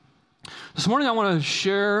This morning I want to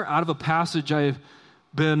share out of a passage I've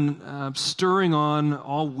been stirring on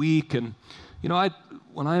all week. And,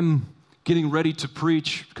 when I'm getting ready to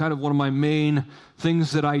preach, kind of one of my main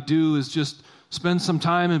things that I do is just spend some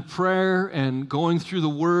time in prayer and going through the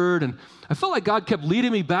Word. And I felt like God kept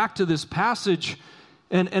leading me back to this passage,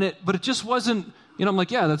 but it just wasn't, I'm like,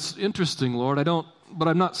 yeah, that's interesting, Lord. But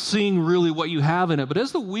I'm not seeing really what you have in it. But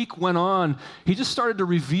as the week went on, he just started to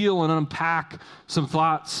reveal and unpack some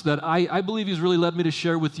thoughts that I believe he's really led me to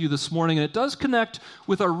share with you this morning. And it does connect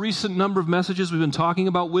with our recent number of messages. We've been talking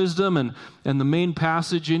about wisdom, and the main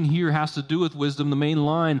passage in here has to do with wisdom, the main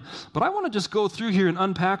line. But I want to just go through here and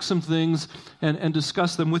unpack some things and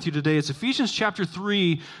discuss them with you today. It's Ephesians chapter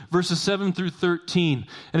 3, verses 7 through 13.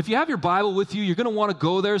 And if you have your Bible with you, you're going to want to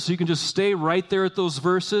go there so you can just stay right there at those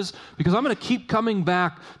verses, because I'm going to keep coming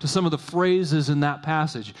back to some of the phrases in that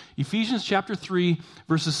passage. Ephesians chapter 3,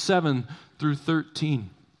 verses 7 through 13.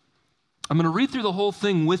 I'm going to read through the whole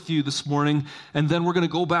thing with you this morning, and then we're going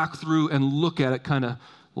to go back through and look at it kind of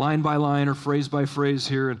line by line or phrase by phrase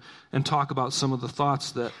here and talk about some of the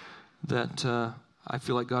thoughts that I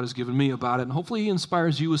feel like God has given me about it. And hopefully he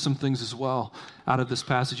inspires you with some things as well out of this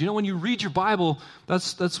passage. When you read your Bible,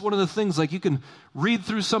 that's one of the things, like you can read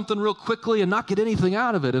through something real quickly and not get anything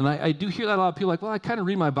out of it. And I do hear that a lot of people like, well, I kind of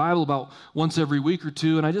read my Bible about once every week or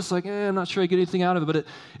two, and I just like, I'm not sure I get anything out of it. But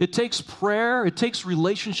it takes prayer, it takes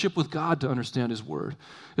relationship with God to understand his word.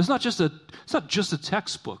 It's not just a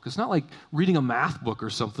textbook. It's not like reading a math book or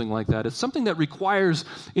something like that. It's something that requires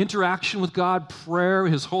interaction with God, prayer,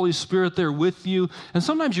 his Holy Spirit there with you. And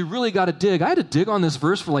sometimes you really got to dig. I had to dig on this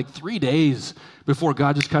verse for like 3 days before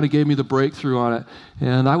God just kind of gave me the breakthrough on it.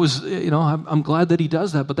 And I was, I'm glad that he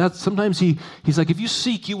does that. But that's sometimes he's like, if you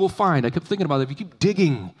seek, you will find. I kept thinking about it. If you keep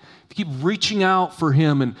digging, if you keep reaching out for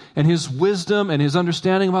him and his wisdom and his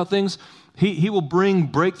understanding about things, He will bring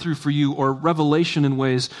breakthrough for you or revelation in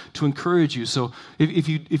ways to encourage you. So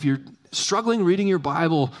if you're struggling reading your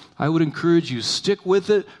Bible, I would encourage you, stick with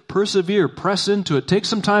it, persevere, press into it. Take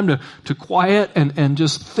some time to quiet and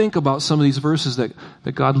just think about some of these verses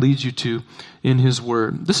that God leads you to in his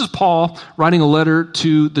word. This is Paul writing a letter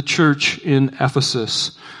to the church in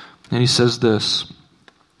Ephesus. And he says this: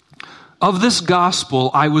 "Of this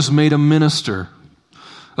gospel I was made a minister,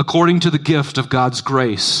 according to the gift of God's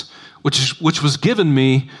grace, which was given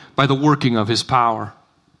me by the working of his power.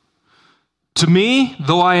 To me,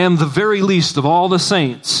 though I am the very least of all the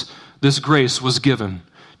saints, this grace was given,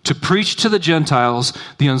 to preach to the Gentiles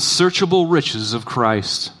the unsearchable riches of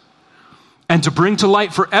Christ, and to bring to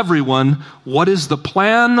light for everyone what is the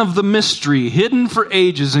plan of the mystery hidden for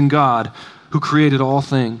ages in God, who created all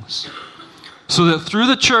things, so that through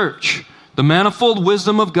the church the manifold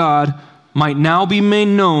wisdom of God might now be made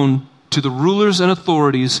known to the rulers and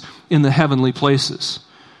authorities in the heavenly places.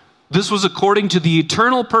 This was according to the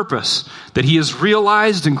eternal purpose that he has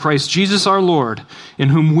realized in Christ Jesus our Lord, in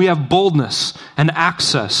whom we have boldness and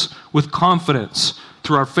access with confidence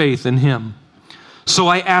through our faith in him. So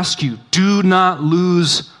I ask you, do not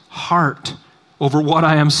lose heart over what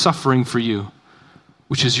I am suffering for you,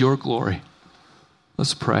 which is your glory."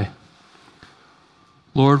 Let's pray.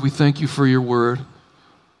 Lord, we thank you for your word.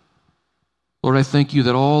 Lord, I thank you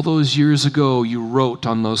that all those years ago you wrote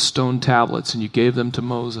on those stone tablets and you gave them to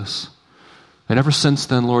Moses. And ever since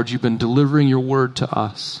then, Lord, you've been delivering your word to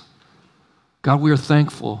us. God, we are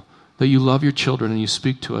thankful that you love your children and you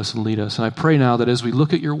speak to us and lead us. And I pray now that as we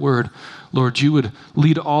look at your word, Lord, you would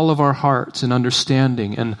lead all of our hearts in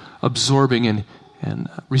understanding and absorbing and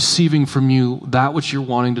receiving from you that which you're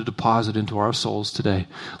wanting to deposit into our souls today.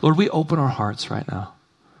 Lord, we open our hearts right now.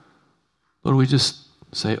 Lord, we just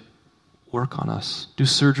say, work on us. Do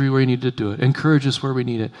surgery where you need to do it. Encourage us where we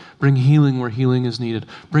need it. Bring healing where healing is needed.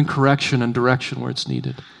 Bring correction and direction where it's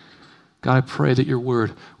needed. God, I pray that your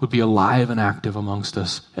word would be alive and active amongst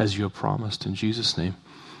us as you have promised. In Jesus' name,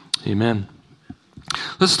 amen.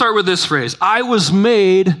 Let's start with this phrase: I was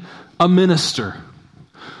made a minister.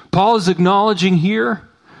 Paul is acknowledging here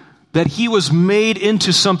that he was made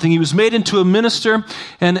into something. He was made into a minister,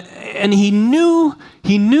 and he knew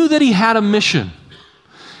that he had a mission.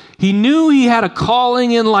 He knew he had a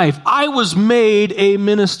calling in life. I was made a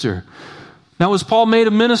minister. Now, was Paul made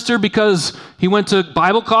a minister because he went to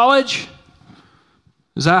Bible college?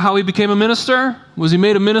 Is that how he became a minister? Was he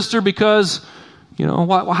made a minister because,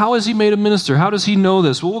 how is he made a minister? How does he know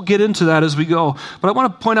this? Well, we'll get into that as we go. But I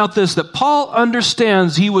want to point out this, that Paul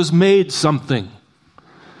understands he was made something.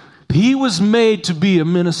 He was made to be a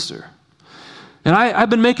minister. And I've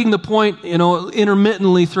been making the point,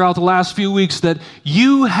 intermittently throughout the last few weeks that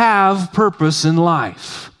you have purpose in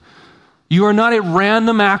life. You are not a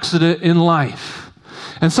random accident in life.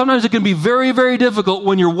 And sometimes it can be very, very difficult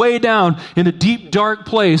when you're way down in a deep, dark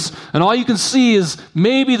place, and all you can see is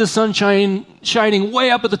maybe the sun shining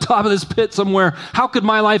way up at the top of this pit somewhere. How could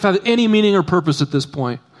my life have any meaning or purpose at this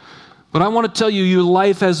point? But I want to tell you, your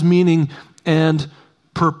life has meaning and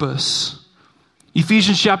purpose.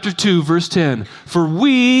 Ephesians chapter 2, verse 10. For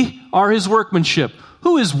we are his workmanship.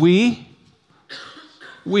 Who is we?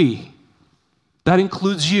 We. That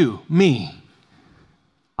includes you, me.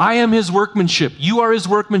 I am his workmanship. You are his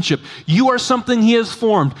workmanship. You are something he has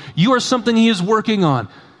formed. You are something he is working on.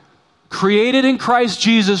 Created in Christ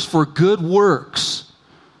Jesus for good works.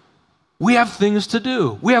 We have things to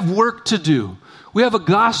do. We have work to do. We have a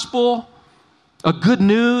gospel, a good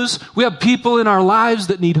news. We have people in our lives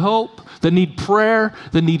that need hope, that need prayer,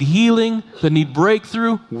 that need healing, that need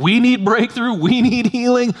breakthrough. We need breakthrough. We need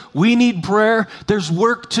healing. We need prayer. There's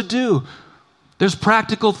work to do. There's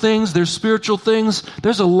practical things. There's spiritual things.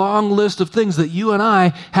 There's a long list of things that you and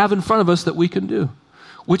I have in front of us that we can do,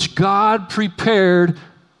 which God prepared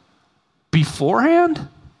beforehand.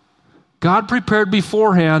 God prepared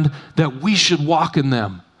beforehand that we should walk in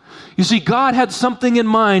them. You see, God had something in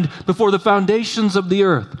mind before the foundations of the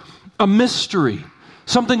earth, a mystery,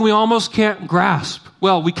 something we almost can't grasp.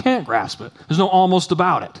 Well, we can't grasp it. There's no almost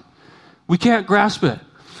about it. We can't grasp it.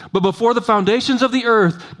 But before the foundations of the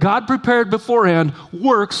earth, God prepared beforehand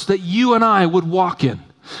works that you and I would walk in.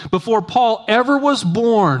 Before Paul ever was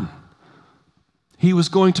born, he was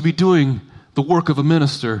going to be doing the work of a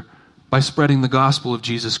minister by spreading the gospel of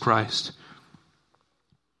Jesus Christ.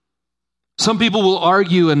 Some people will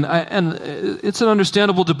argue, and it's an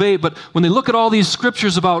understandable debate, but when they look at all these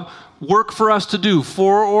scriptures about work for us to do,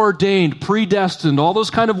 foreordained, predestined, all those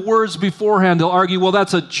kind of words beforehand, they'll argue, well,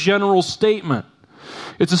 that's a general statement.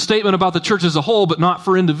 It's a statement about the church as a whole, but not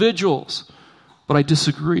for individuals. But I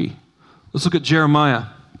disagree. Let's look at Jeremiah.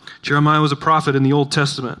 Jeremiah was a prophet in the Old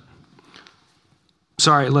Testament.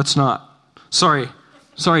 Sorry, let's not. Sorry,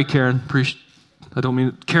 Karen. I don't mean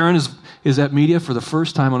it. Karen is at media for the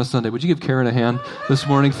first time on a Sunday. Would you give Karen a hand this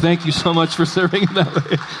morning? Thank you so much for serving in that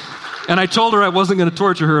way. And I told her I wasn't going to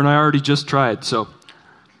torture her, and I already just tried. So,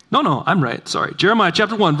 no, I'm right. Sorry. Jeremiah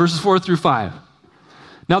chapter 1, verses 4 through 5.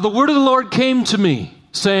 Now the word of the Lord came to me,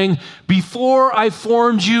 saying, before I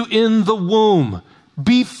formed you in the womb,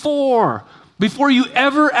 before you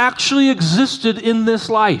ever actually existed in this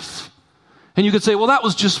life. And you could say, well, that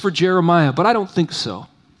was just for Jeremiah, but I don't think so.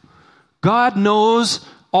 God knows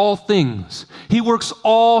all things. He works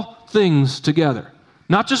all things together.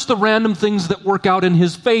 Not just the random things that work out in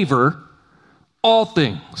his favor, all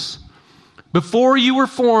things. Before you were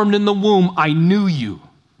formed in the womb, I knew you.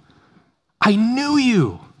 I knew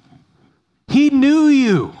you. He knew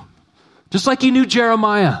you. Just like he knew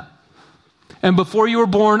Jeremiah. And before you were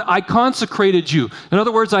born, I consecrated you. In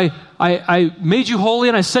other words, I made you holy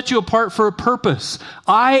and I set you apart for a purpose.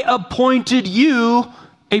 I appointed you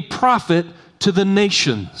a prophet to the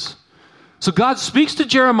nations. So God speaks to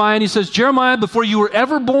Jeremiah and he says, Jeremiah, before you were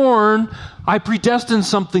ever born, I predestined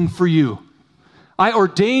something for you. I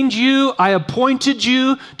ordained you, I appointed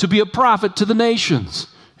you to be a prophet to the nations.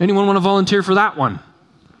 Anyone want to volunteer for that one?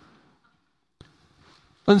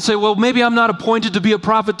 And say, well, maybe I'm not appointed to be a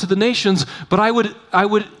prophet to the nations, but I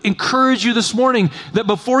would encourage you this morning that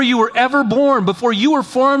before you were ever born, before you were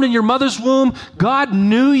formed in your mother's womb, God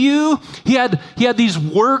knew you. He had these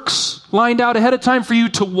works lined out ahead of time for you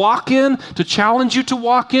to walk in, to challenge you to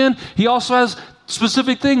walk in. He also has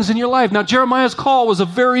specific things in your life. Now, Jeremiah's call was a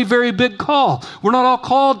very, very big call. We're not all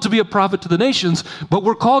called to be a prophet to the nations, but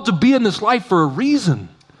we're called to be in this life for a reason.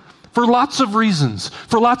 For lots of reasons,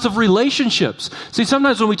 for lots of relationships. See,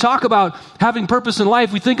 sometimes when we talk about having purpose in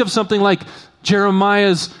life, we think of something like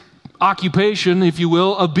Jeremiah's occupation, if you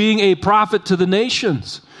will, of being a prophet to the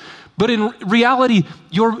nations. But in reality,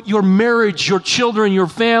 your marriage, your children, your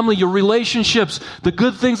family, your relationships, the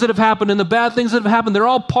good things that have happened and the bad things that have happened, they're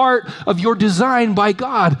all part of your design by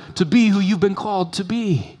God to be who you've been called to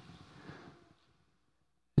be.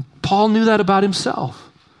 Paul knew that about himself.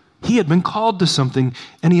 He had been called to something,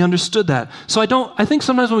 and he understood that. So I think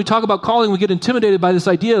sometimes when we talk about calling, we get intimidated by this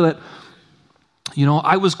idea that,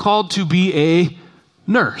 I was called to be a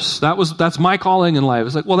nurse. That's my calling in life.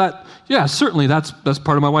 It's like, well, certainly that's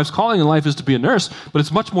part of my wife's calling in life is to be a nurse, but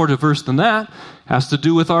it's much more diverse than that. It has to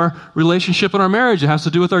do with our relationship and our marriage. It has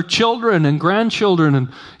to do with our children and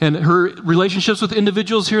grandchildren and her relationships with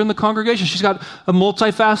individuals here in the congregation. She's got a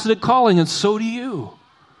multifaceted calling, and so do you.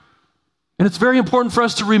 And it's very important for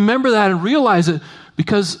us to remember that and realize it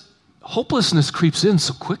because hopelessness creeps in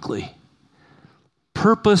so quickly.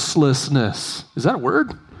 Purposelessness. Is that a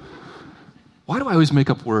word? Why do I always make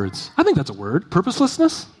up words? I think that's a word.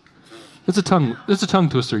 Purposelessness? It's a tongue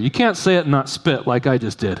twister. You can't say it and not spit like I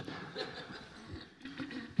just did.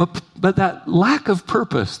 But that lack of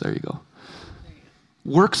purpose, there you go,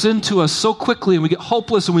 works into us so quickly, and we get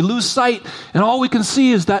hopeless and we lose sight, and all we can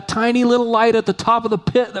see is that tiny little light at the top of the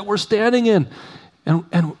pit that we're standing in. And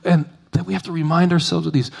that we have to remind ourselves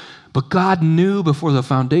of these. But God knew before the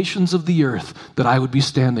foundations of the earth that I would be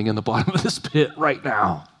standing in the bottom of this pit right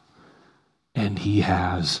now. And he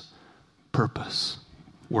has purpose,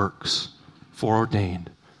 works, foreordained,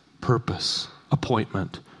 purpose,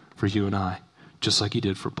 appointment for you and I, just like he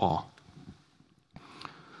did for Paul.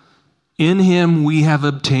 In him we have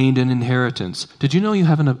obtained an inheritance. Did you know you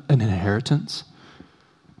have an inheritance?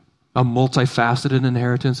 A multifaceted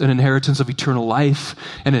inheritance, an inheritance of eternal life,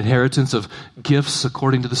 an inheritance of gifts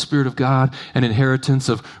according to the Spirit of God, an inheritance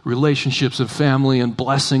of relationships and family and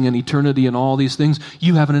blessing and eternity and all these things.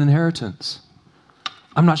 You have an inheritance.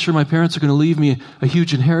 I'm not sure my parents are going to leave me a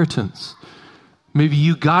huge inheritance. Maybe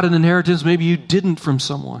you got an inheritance, maybe you didn't from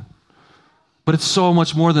someone. But it's so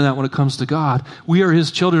much more than that when it comes to God. We are his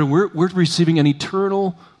children. We're receiving an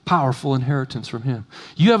eternal, powerful inheritance from him.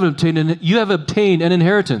 You have obtained an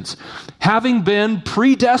inheritance, having been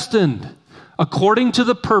predestined according to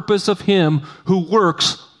the purpose of him who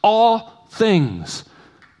works all things.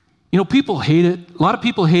 You know, people hate it. A lot of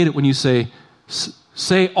people hate it when you say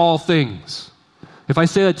all things. If I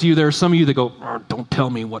say that to you, there are some of you that go, oh, don't tell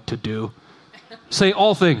me what to do. Say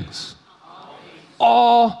all things.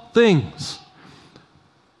 All things.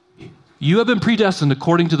 You have been predestined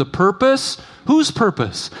according to the purpose. Whose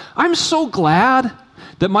purpose? I'm so glad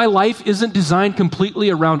that my life isn't designed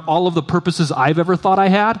completely around all of the purposes I've ever thought I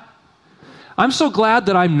had. I'm so glad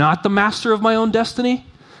that I'm not the master of my own destiny.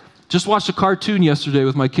 Just watched a cartoon yesterday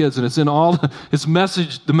with my kids, and it's in all its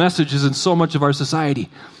message. The message is in so much of our society.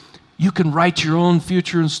 You can write your own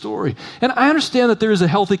future and story. And I understand that there is a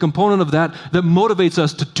healthy component of that motivates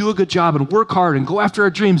us to do a good job and work hard and go after our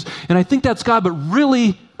dreams. And I think that's God, but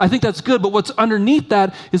really, I think that's good. But what's underneath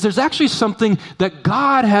that is there's actually something that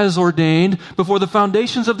God has ordained before the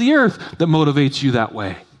foundations of the earth that motivates you that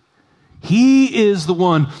way. He is the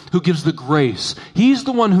one who gives the grace. He's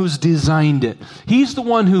the one who's designed it. He's the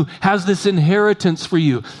one who has this inheritance for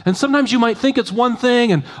you. And sometimes you might think it's one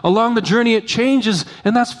thing, and along the journey it changes,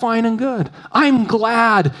 and that's fine and good. I'm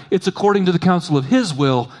glad it's according to the counsel of his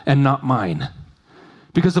will and not mine.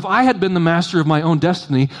 Because if I had been the master of my own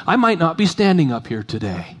destiny, I might not be standing up here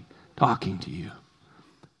today talking to you.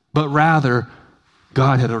 But rather,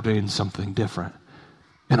 God had ordained something different.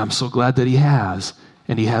 And I'm so glad that he has.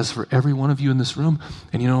 And he has for every one of you in this room.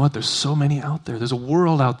 And you know what? There's so many out there. There's a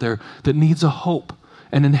world out there that needs a hope,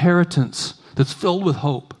 an inheritance that's filled with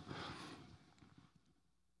hope.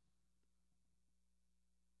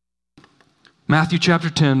 Matthew chapter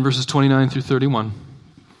 10, verses 29 through 31.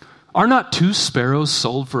 Are not 2 sparrows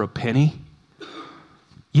sold for a penny?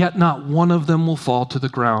 Yet not one of them will fall to the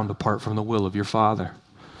ground apart from the will of your Father.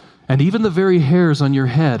 And even the very hairs on your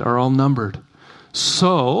head are all numbered.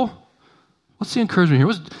 So, what's the encouragement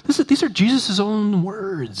here? These are Jesus' own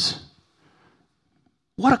words.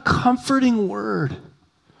 What a comforting word.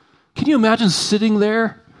 Can you imagine sitting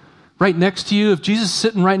there right next to you? If Jesus is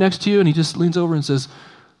sitting right next to you and he just leans over and says,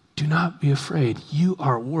 do not be afraid. You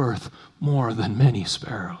are worth more than many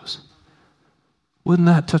sparrows. Wouldn't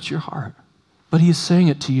that touch your heart? But he is saying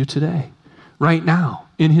it to you today, right now,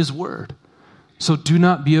 in his word. So do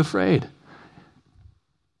not be afraid.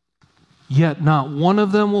 Yet not one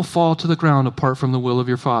of them will fall to the ground apart from the will of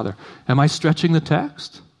your Father. Am I stretching the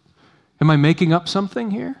text? Am I making up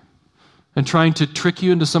something here? And trying to trick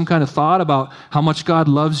you into some kind of thought about how much God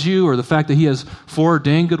loves you or the fact that he has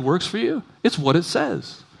foreordained good works for you? It's what it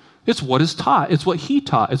says. It's what is taught. It's what he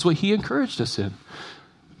taught. It's what he encouraged us in.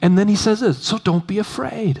 And then he says this, so don't be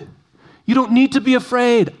afraid. You don't need to be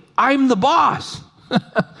afraid. I'm the boss.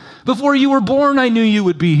 Before you were born, I knew you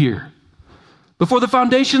would be here. Before the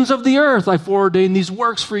foundations of the earth, I foreordained these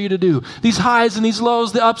works for you to do. These highs and these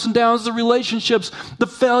lows, the ups and downs, the relationships, the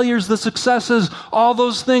failures, the successes, all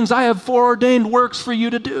those things. I have foreordained works for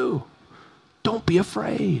you to do. Don't be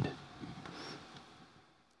afraid.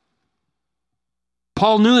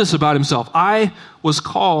 Paul knew this about himself. I was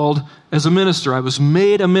called as a minister. I was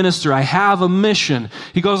made a minister. I have a mission.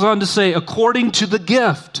 He goes on to say, according to the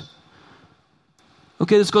gift.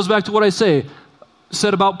 Okay, this goes back to what I said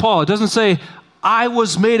about Paul. It doesn't say, I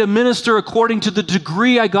was made a minister according to the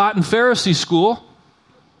degree I got in Pharisee school.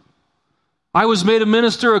 I was made a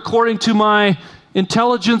minister according to my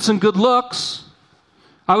intelligence and good looks.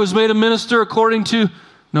 I was made a minister according to...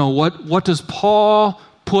 No, what does Paul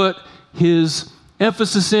put his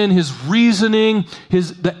emphasis in, his reasoning,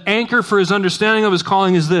 the anchor for his understanding of his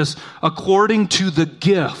calling is this: according to the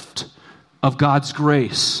gift of God's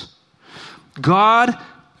grace. God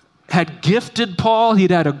had gifted Paul.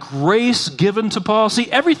 He'd had a grace given to Paul. See,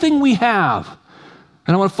 everything we have,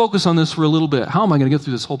 and I want to focus on this for a little bit. How am I going to get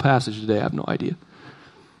through this whole passage today? I have no idea.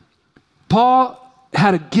 Paul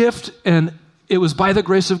had a gift, and it was by the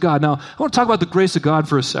grace of God. Now, I want to talk about the grace of God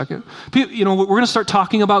for a second. People, we're going to start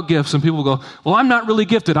talking about gifts, and people will go, well, I'm not really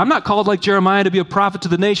gifted. I'm not called like Jeremiah to be a prophet to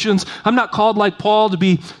the nations. I'm not called like Paul to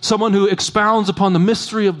be someone who expounds upon the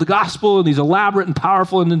mystery of the gospel in these elaborate and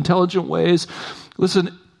powerful and intelligent ways.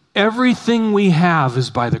 Listen, everything we have is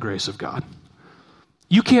by the grace of God.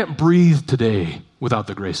 You can't breathe today without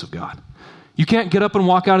the grace of God. You can't get up and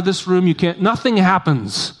walk out of this room. Nothing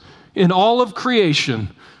happens in all of creation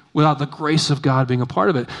without the grace of God being a part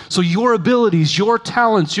of it. So your abilities, your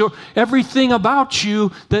talents, everything about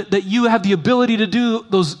you that you have the ability to do,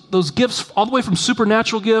 those gifts, all the way from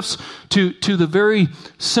supernatural gifts to the very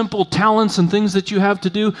simple talents and things that you have to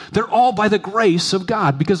do, they're all by the grace of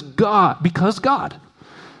God, because God.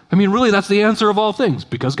 I mean, really, that's the answer of all things,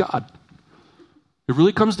 because God. It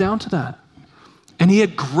really comes down to that. And he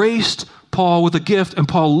had graced Paul with a gift, and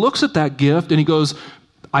Paul looks at that gift and he goes,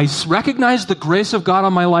 I recognize the grace of God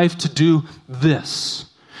on my life to do this.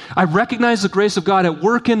 I recognize the grace of God at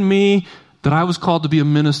work in me, that I was called to be a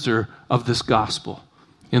minister of this gospel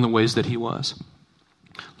in the ways that he was.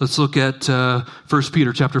 Let's look at 1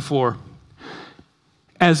 Peter chapter 4.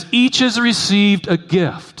 As each has received a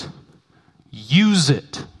gift, use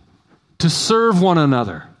it to serve one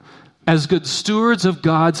another as good stewards of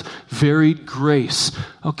God's varied grace.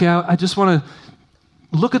 Okay, I just want to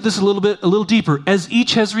look at this a little deeper. As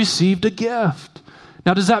each has received a gift.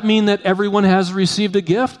 Now, does that mean that everyone has received a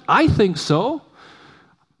gift? I think so.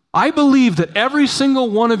 I believe that every single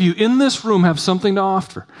one of you in this room have something to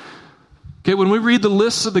offer. Okay, when we read the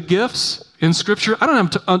lists of the gifts in Scripture, I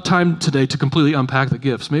don't have time today to completely unpack the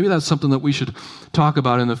gifts. Maybe that's something that we should talk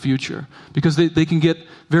about in the future, because they can get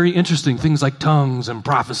very interesting, things like tongues and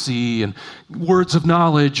prophecy and words of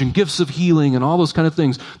knowledge and gifts of healing and all those kind of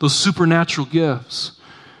things, those supernatural gifts.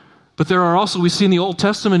 But there are also, we see in the Old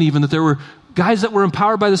Testament even, that there were guys that were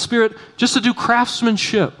empowered by the Spirit just to do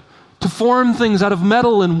craftsmanship, to form things out of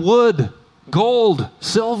metal and wood, gold,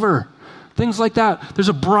 silver, things like that. There's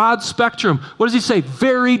a broad spectrum. What does he say?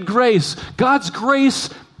 Varied grace. God's grace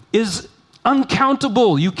is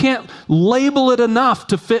uncountable. You can't label it enough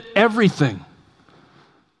to fit everything.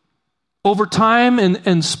 Over time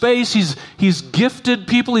and space, he's gifted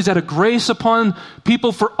people. He's had a grace upon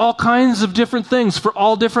people for all kinds of different things, for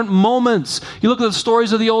all different moments. You look at the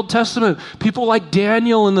stories of the Old Testament, people like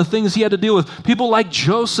Daniel and the things he had to deal with, people like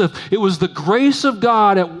Joseph. It was the grace of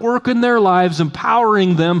God at work in their lives,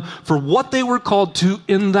 empowering them for what they were called to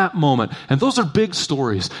in that moment. And those are big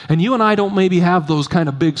stories. And you and I don't maybe have those kind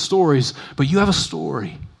of big stories, but you have a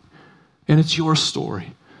story, and it's your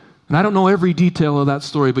story. And I don't know every detail of that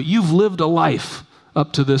story, but you've lived a life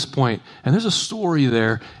up to this point. And there's a story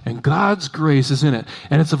there, and God's grace is in it.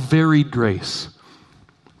 And it's a varied grace.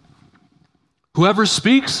 Whoever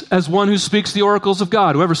speaks, as one who speaks the oracles of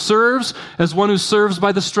God. Whoever serves, as one who serves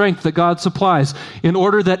by the strength that God supplies, in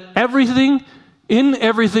order that in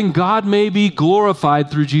everything God may be glorified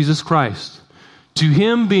through Jesus Christ. To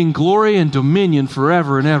him being glory and dominion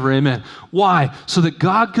forever and ever. Amen. Why? So that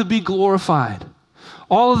God could be glorified.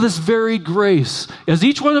 All of this varied grace, as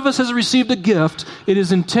each one of us has received a gift, it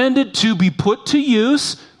is intended to be put to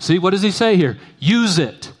use. See, what does he say here? Use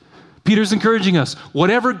it. Peter's encouraging us.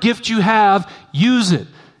 Whatever gift you have, use it.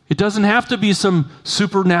 It doesn't have to be some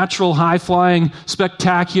supernatural, high-flying,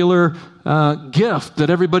 spectacular gift that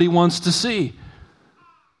everybody wants to see.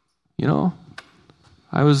 You know,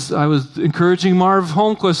 I was encouraging Marv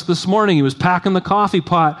Holmquist this morning. He was packing the coffee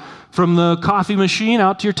pot from the coffee machine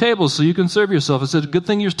out to your table so you can serve yourself. I said, good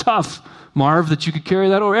thing you're tough, Marv, that you could carry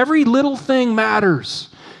that over. Every little thing matters.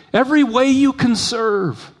 Every way you can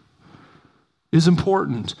serve is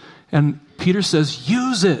important. And Peter says,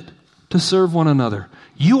 use it to serve one another.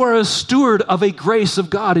 You are a steward of a grace of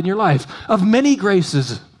God in your life, of many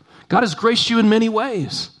graces. God has graced you in many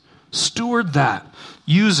ways. Steward that.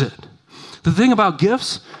 Use it. The thing about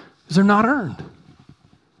gifts is they're not earned.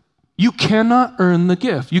 You cannot earn the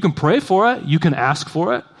gift. You can pray for it. You can ask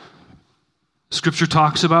for it. Scripture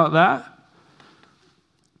talks about that.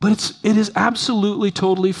 But it is absolutely,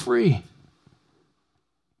 totally free.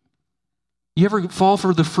 You ever fall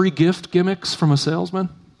for the free gift gimmicks from a salesman?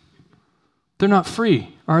 They're not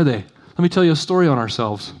free, are they? Let me tell you a story on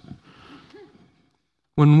ourselves.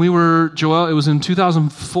 When we were, Joel, it was in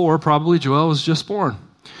 2004 probably, Joel was just born.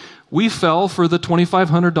 we fell for the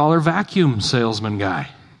 $2,500 vacuum salesman guy.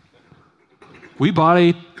 We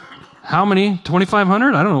bought how many?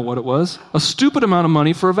 $2,500? I don't know what it was. A stupid amount of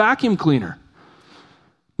money for a vacuum cleaner.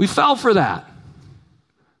 We fell for that.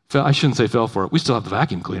 I shouldn't say fell for it. We still have the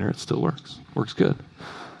vacuum cleaner. It still works. Works good.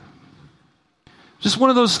 Just one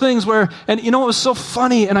of those things where, and you know what was so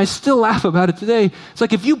funny, and I still laugh about it today, it's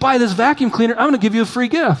like, if you buy this vacuum cleaner, I'm going to give you a free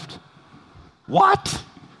gift. What?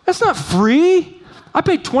 That's not free. I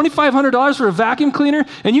paid $2,500 for a vacuum cleaner,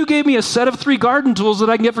 and you gave me a set of 3 garden tools that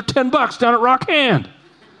I can get for $10 down at Rock Hand.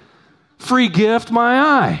 Free gift, my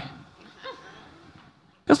eye.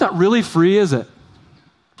 That's not really free, is it?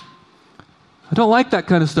 I don't like that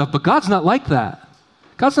kind of stuff, but God's not like that.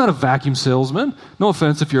 God's not a vacuum salesman. No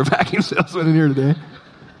offense if you're a vacuum salesman in here today.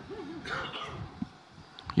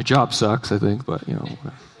 Your job sucks, I think, but, you know.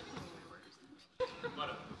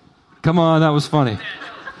 Come on, that was funny.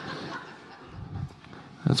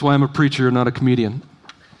 That's why I'm a preacher, not a comedian.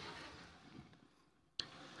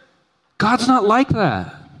 God's not like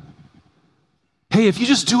that. Hey, if you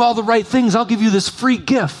just do all the right things, I'll give you this free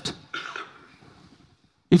gift.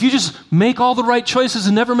 If you just make all the right choices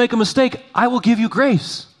and never make a mistake, I will give you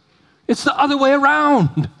grace. It's the other way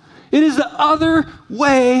around. It is the other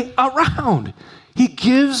way around. He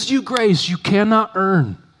gives you grace you cannot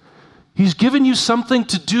earn. He's given you something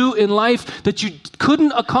to do in life that you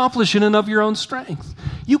couldn't accomplish in and of your own strength.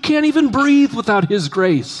 You can't even breathe without His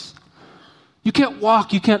grace. You can't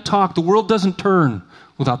walk, you can't talk. The world doesn't turn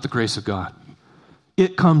without the grace of God.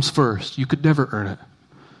 It comes first. You could never earn it.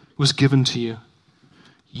 It was given to you.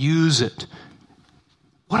 Use it.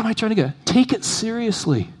 What am I trying to get? Take it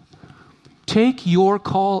seriously. Take your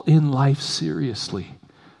call in life seriously.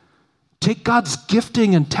 Take God's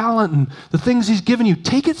gifting and talent and the things He's given you.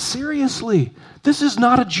 Take it seriously. This is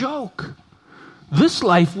not a joke. This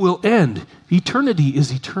life will end. Eternity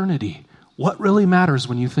is eternity. What really matters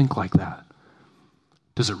when you think like that?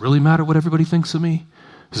 Does it really matter what everybody thinks of me?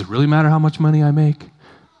 Does it really matter how much money I make?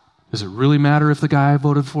 Does it really matter if the guy I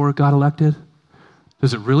voted for got elected?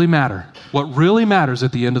 Does it really matter? What really matters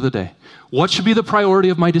at the end of the day? What should be the priority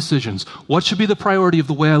of my decisions? What should be the priority of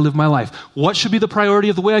the way I live my life? What should be the priority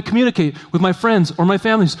of the way I communicate with my friends or my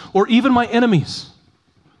families or even my enemies?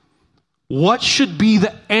 What should be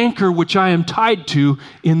the anchor which I am tied to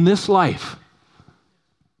in this life?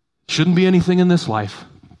 Shouldn't be anything in this life,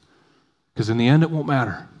 because in the end it won't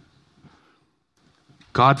matter.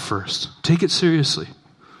 God first. Take it seriously.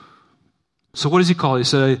 So what does he call it? He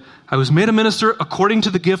said, I was made a minister according to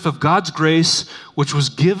the gift of God's grace, which was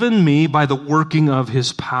given me by the working of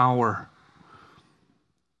His power.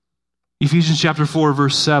 Ephesians chapter 4,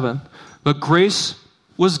 verse 7. But grace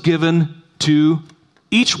was given to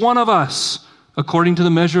each one of us according to the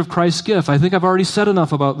measure of Christ's gift. I think I've already said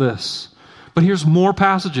enough about this. But here's more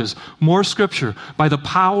passages, more scripture. By the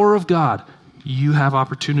power of God, you have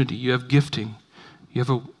opportunity, you have gifting, you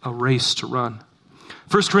have a race to run.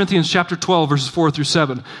 1 Corinthians chapter 12, verses 4 through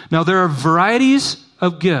 7. Now there are varieties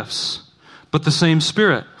of gifts, but the same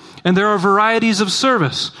Spirit. And there are varieties of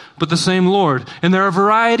service, but the same Lord. And there are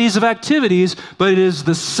varieties of activities, but it is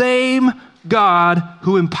the same God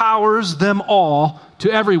who empowers them all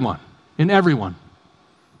to everyone, in everyone.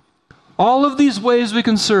 All of these ways we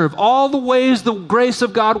can serve, all the ways the grace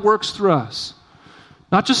of God works through us.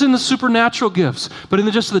 Not just in the supernatural gifts, but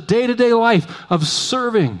in just the day-to-day life of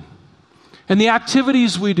serving. And the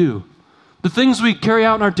activities we do, the things we carry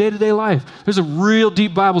out in our day-to-day life. There's a real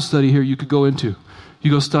deep Bible study here you could go into.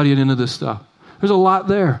 You go studying into this stuff. There's a lot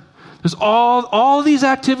there. There's all these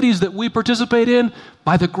activities that we participate in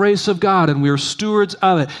by the grace of God, and we are stewards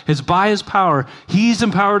of it. It's by His power. He's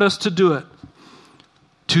empowered us to do it.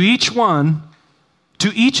 To each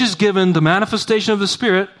is given the manifestation of the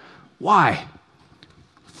Spirit. Why?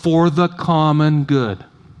 For the common good.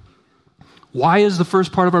 Why is the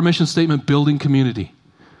first part of our mission statement building community?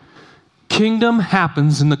 Kingdom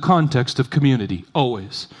happens in the context of community,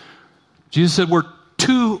 always. Jesus said where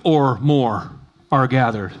 2 or more are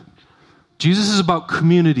gathered. Jesus is about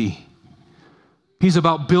community. He's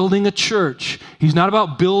about building a church. He's not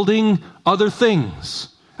about building other things,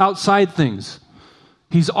 outside things.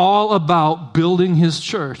 He's all about building His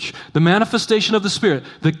church. The manifestation of the Spirit.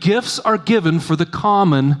 The gifts are given for the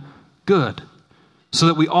common good, so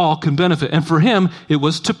that we all can benefit. And for him, it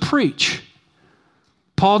was to preach.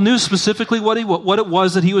 Paul knew specifically what it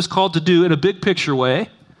was that he was called to do in a big picture way.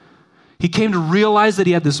 He came to realize that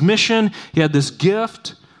he had this mission, he had this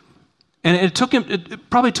gift, and it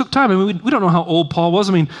probably took time. I mean, we don't know how old Paul was.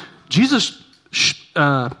 I mean, Jesus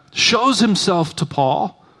shows Himself to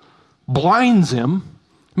Paul, blinds him.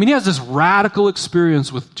 I mean, he has this radical experience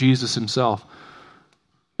with Jesus Himself.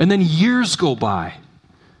 And then years go by.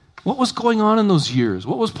 What was going on in those years?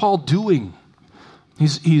 What was Paul doing?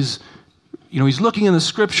 He's looking in the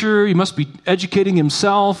scripture. He must be educating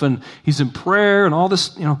himself, and he's in prayer and all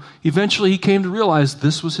this. Eventually he came to realize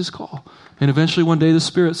this was his call. And eventually one day the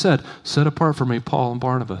Spirit said, set apart for me Paul and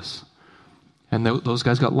Barnabas. And those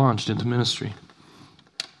guys got launched into ministry.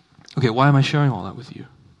 Okay, why am I sharing all that with you?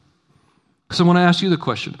 Because I want to ask you the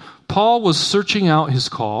question. Paul was searching out his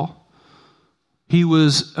call. He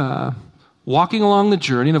was walking along the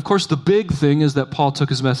journey. And of course, the big thing is that Paul took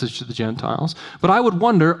his message to the Gentiles. But I would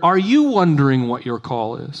wonder, are you wondering what your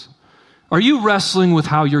call is? Are you wrestling with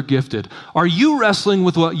how you're gifted? Are you wrestling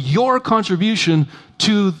with what your contribution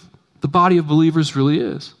to the body of believers really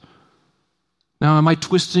is? Now, am I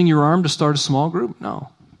twisting your arm to start a small group? No.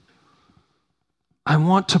 I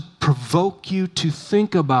want to provoke you to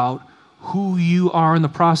think about who you are in the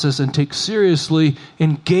process and take seriously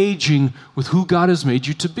engaging with who God has made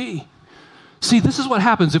you to be. See, this is what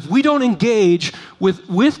happens. If we don't engage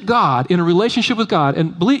with God, in a relationship with God,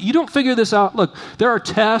 and believe, you don't figure this out. Look, there are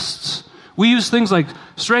tests. We use things like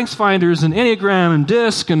Strengths Finders and Enneagram and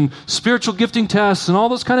DISC and spiritual gifting tests and all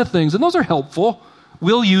those kind of things, and those are helpful.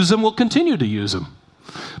 We'll use them. We'll continue to use them.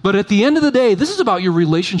 But at the end of the day, this is about your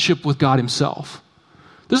relationship with God himself.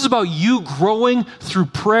 This is about you growing through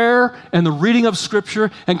prayer and the reading of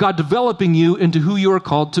Scripture and God developing you into who you are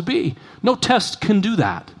called to be. No test can do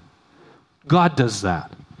that. God does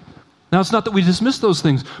that. Now, it's not that we dismiss those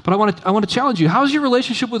things, but I want to challenge you. How's your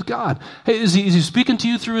relationship with God? Hey, is he speaking to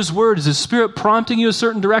you through his word? Is his Spirit prompting you a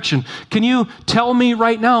certain direction? Can you tell me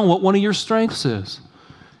right now what one of your strengths is?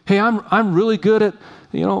 Hey, I'm really good at,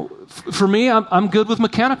 for me, I'm good with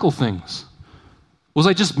mechanical things. Was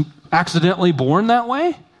I just accidentally born that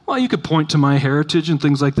way? Well, you could point to my heritage and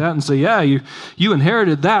things like that and say, yeah, you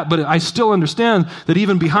inherited that, but I still understand that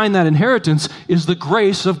even behind that inheritance is the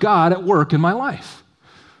grace of God at work in my life.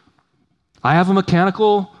 I have a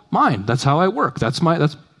mechanical mind. That's how I work. That's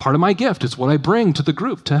part of my gift. It's what I bring to the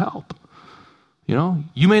group to help.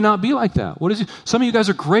 You may not be like that. Some of you guys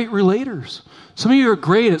are great relators. Some of you are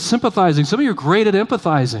great at sympathizing. Some of you are great at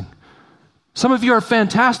empathizing. Some of you are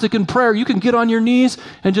fantastic in prayer. You can get on your knees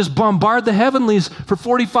and just bombard the heavenlies for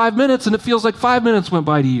 45 minutes and it feels like 5 minutes went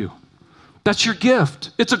by to you. That's your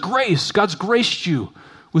gift. It's a grace. God's graced you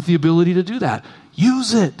with the ability to do that.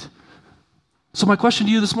 Use it. So my question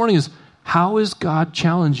to you this morning is, how is God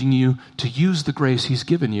challenging you to use the grace he's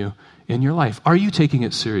given you in your life? Are you taking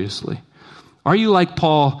it seriously? Are you like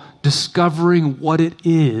Paul, discovering what it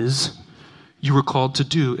is you were called to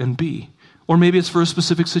do and be? Or maybe it's for a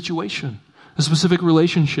specific situation, a specific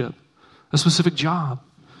relationship, a specific job.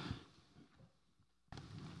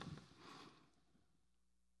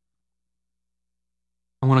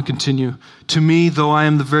 I want to continue. To me, though I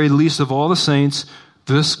am the very least of all the saints,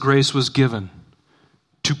 this grace was given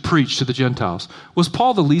to preach to the Gentiles. Was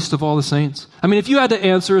Paul the least of all the saints? I mean, if you had to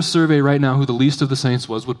answer a survey right now who the least of the saints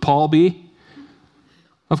was, would Paul be?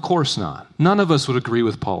 Of course not. None of us would agree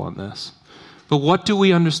with Paul on this. But what do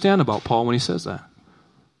we understand about Paul when he says that?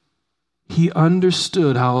 He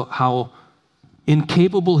understood how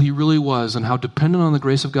incapable he really was and how dependent on the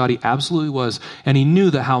grace of God he absolutely was. And he knew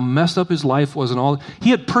that how messed up his life was and all.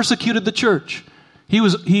 He had persecuted the church.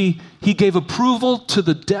 He gave approval to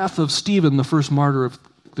the death of Stephen, the first martyr of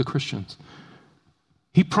the Christians.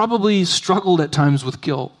 He probably struggled at times with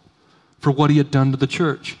guilt for what he had done to the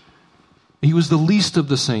church. He was the least of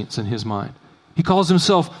the saints in his mind. He calls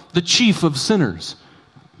himself the chief of sinners.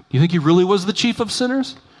 You think he really was the chief of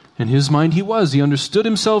sinners? In his mind he was. He understood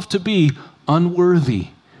himself to be unworthy.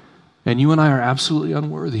 And you and I are absolutely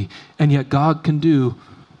unworthy. And yet God can do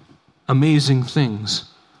amazing things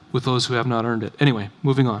with those who have not earned it. Anyway,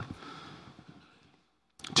 moving on.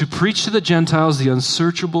 To preach to the Gentiles the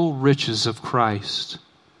unsearchable riches of Christ.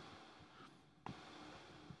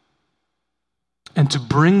 And to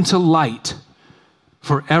bring to light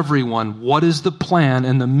for everyone what is the plan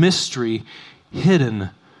and the mystery hidden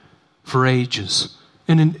for ages.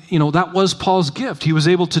 And that was Paul's gift. He was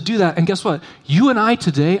able to do that. And guess what? You and I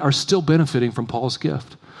today are still benefiting from Paul's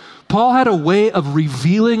gift. Paul had a way of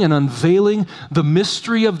revealing and unveiling the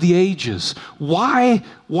mystery of the ages. Why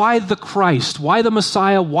the Christ? Why the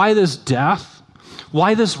Messiah? Why this death?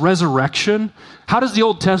 Why this resurrection? How does the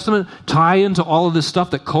Old Testament tie into all of this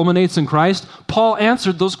stuff that culminates in Christ? Paul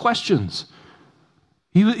answered those questions.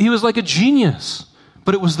 He was like a genius,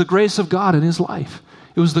 but it was the grace of God in his life.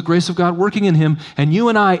 It was the grace of God working in him. And you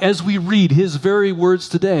and I, as we read his very words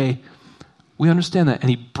today, we understand that. And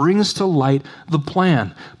he brings to light the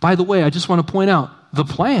plan. By the way, I just want to point out, the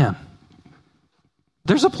plan.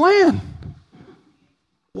 There's a plan.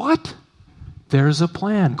 What? There's a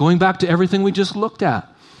plan. Going back to everything we just looked at.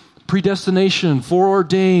 Predestination,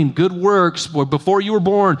 foreordained, good works, before you were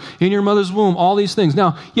born, in your mother's womb, all these things.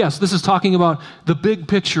 Now, yes, this is talking about the big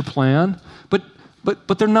picture plan,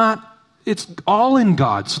 but they're not, it's all in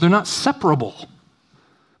God, so they're not separable.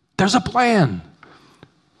 There's a plan.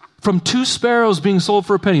 From 2 sparrows being sold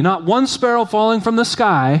for a penny, not one sparrow falling from the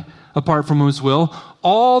sky, apart from his will,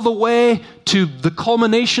 all the way to the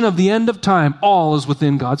culmination of the end of time, all is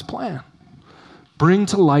within God's plan. Bring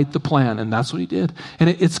to light the plan, and that's what he did. And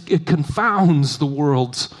it confounds the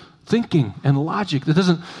world's thinking and logic. It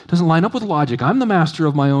doesn't line up with logic. I'm the master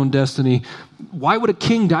of my own destiny. Why would a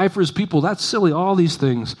king die for his people? That's silly, all these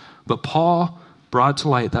things. But Paul brought to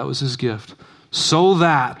light, that was his gift, so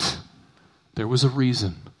that there was a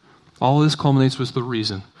reason. All this culminates with the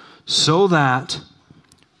reason. So that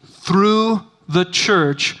through the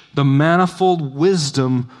church, the manifold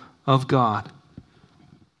wisdom of God.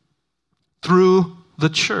 Through the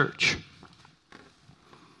church.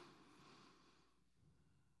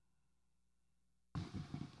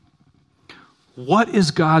 What is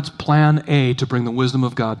God's plan A to bring the wisdom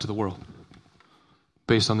of God to the world?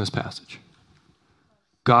 Based on this passage.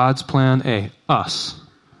 God's plan A, us,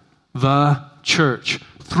 the church.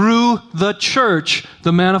 Through the church,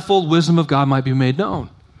 the manifold wisdom of God might be made known.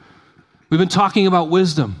 We've been talking about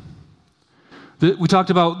wisdom. We've been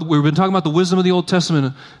talking about the wisdom of the Old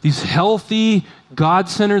Testament, these healthy,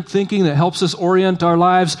 God-centered thinking that helps us orient our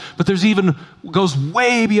lives, but there's even, goes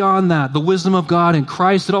way beyond that, the wisdom of God in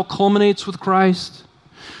Christ. It all culminates with Christ.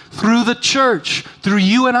 Through the church, through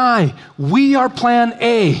you and I, we are plan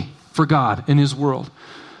A for God in his world.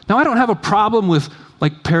 Now, I don't have a problem with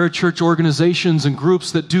like parachurch organizations and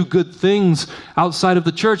groups that do good things outside of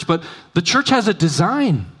the church, but the church has a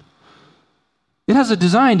design. It has a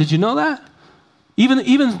design. Did you know that?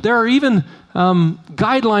 There are even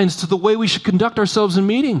guidelines to the way we should conduct ourselves in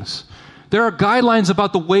meetings. There are guidelines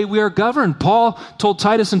about the way we are governed. Paul told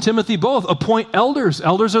Titus and Timothy both, appoint elders.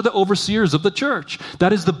 Elders are the overseers of the church.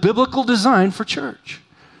 That is the biblical design for church.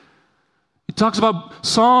 He talks about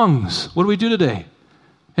songs. What do we do today?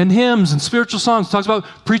 And hymns and spiritual songs. Talks about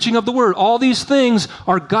preaching of the word. All these things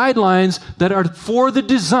are guidelines that are for the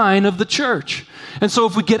design of the church. And so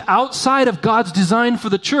if we get outside of God's design for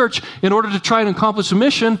the church in order to try and accomplish a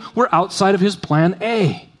mission, we're outside of his plan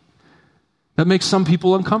A. That makes some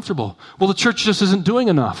people uncomfortable. Well, the church just isn't doing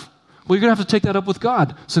enough. Well, you're going to have to take that up with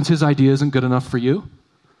God since his idea isn't good enough for you.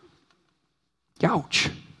 Ouch.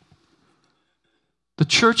 The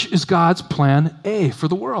church is God's plan A for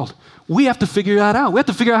the world. We have to figure that out. We have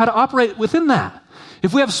to figure out how to operate within that.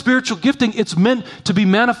 If we have spiritual gifting, it's meant to be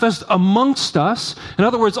manifest amongst us. In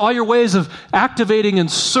other words, all your ways of activating and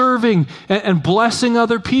serving and blessing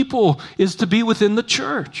other people is to be within the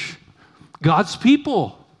church. God's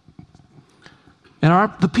people.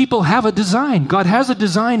 And the people have a design. God has a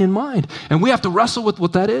design in mind. And we have to wrestle with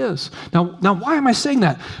what that is. Now, why am I saying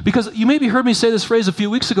that? Because you maybe heard me say this phrase a few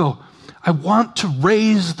weeks ago. I want to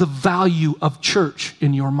raise the value of church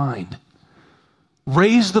in your mind.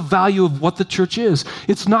 Raise the value of what the church is.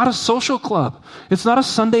 It's not a social club. It's not a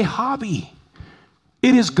Sunday hobby.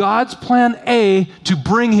 It is God's plan A to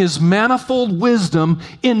bring his manifold wisdom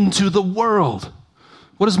into the world.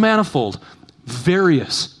 What is manifold?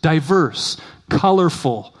 Various, diverse,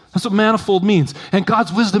 colorful. That's what manifold means. And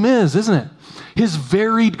God's wisdom is, isn't it? His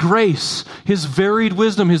varied grace, his varied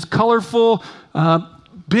wisdom, his colorful,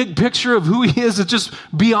 big picture of who he is just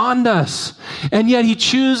beyond us. And yet he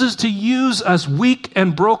chooses to use us weak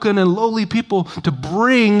and broken and lowly people to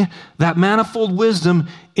bring that manifold wisdom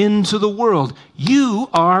into the world. You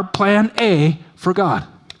are plan A for God.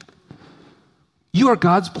 You are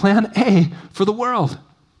God's plan A for the world.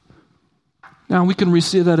 Now, we can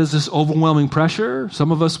receive that as this overwhelming pressure. Some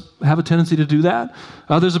of us have a tendency to do that.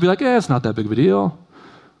 Others will be like, it's not that big of a deal.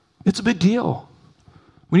 It's a big deal.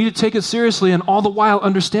 We need to take it seriously and all the while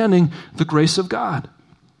understanding the grace of God.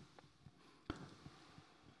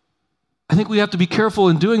 I think we have to be careful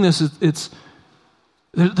in doing this.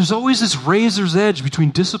 There's always this razor's edge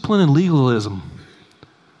between discipline and legalism.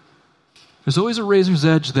 There's always a razor's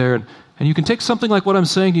edge there. And you can take something like what I'm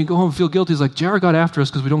saying and you go home and feel guilty. It's like, Jared got after us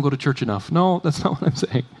because we don't go to church enough. No, that's not what I'm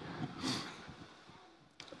saying.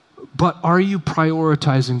 But are you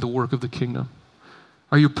prioritizing the work of the kingdom?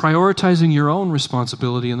 Are you prioritizing your own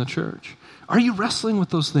responsibility in the church? Are you wrestling with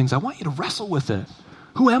those things? I want you to wrestle with it.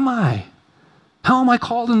 Who am I? How am I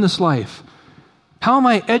called in this life? How am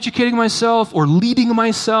I educating myself or leading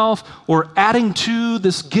myself or adding to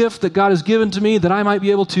this gift that God has given to me that I might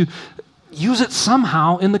be able to use it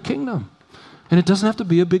somehow in the kingdom? And it doesn't have to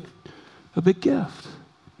be a big gift.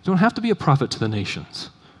 You don't have to be a prophet to the nations.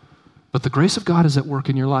 But the grace of God is at work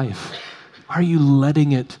in your life. Are you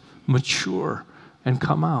letting it mature and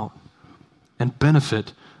come out and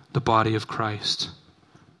benefit the body of Christ?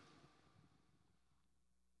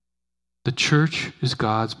 The church is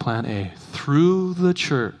God's plan A. Through the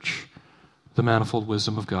church, the manifold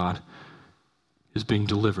wisdom of God is being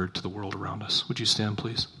delivered to the world around us. Would you stand,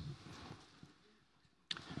 please?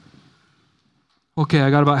 Okay,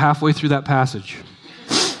 I got about halfway through that passage.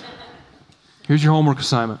 Here's your homework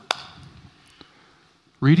assignment.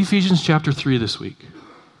 Read Ephesians chapter 3 this week.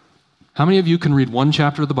 How many of you can read one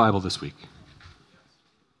chapter of the Bible this week?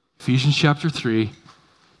 Ephesians chapter 3.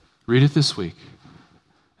 Read it this week.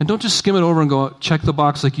 And don't just skim it over and go check the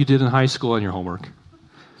box like you did in high school on your homework.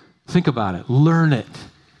 Think about it. Learn it.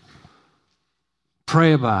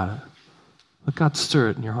 Pray about it. Let God stir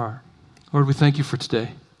it in your heart. Lord, we thank you for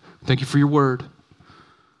today. Thank you for your word.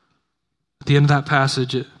 At the end of that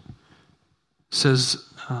passage, it says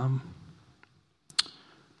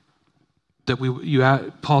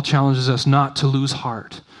that Paul challenges us not to lose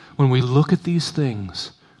heart. When we look at these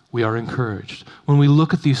things, we are encouraged. When we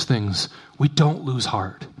look at these things, we don't lose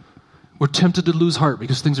heart. We're tempted to lose heart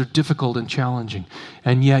because things are difficult and challenging.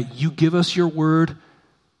 And yet you give us your word,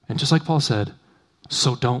 and just like Paul said,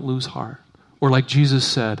 so don't lose heart. Or like Jesus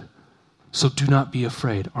said, so do not be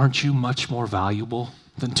afraid. Aren't you much more valuable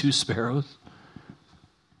than 2 sparrows?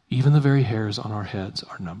 Even the very hairs on our heads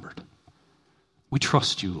are numbered. We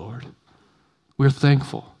trust you, Lord. We're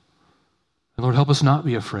thankful. And Lord, help us not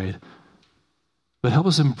be afraid, but help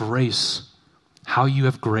us embrace how you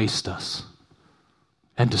have graced us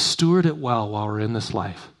and to steward it well while we're in this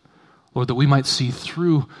life. Lord, that we might see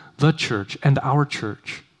through the church and our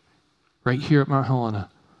church right here at Mount Helena,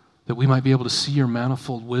 that we might be able to see your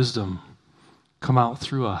manifold wisdom come out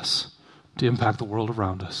through us to impact the world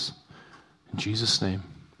around us. In Jesus' name,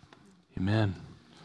 amen.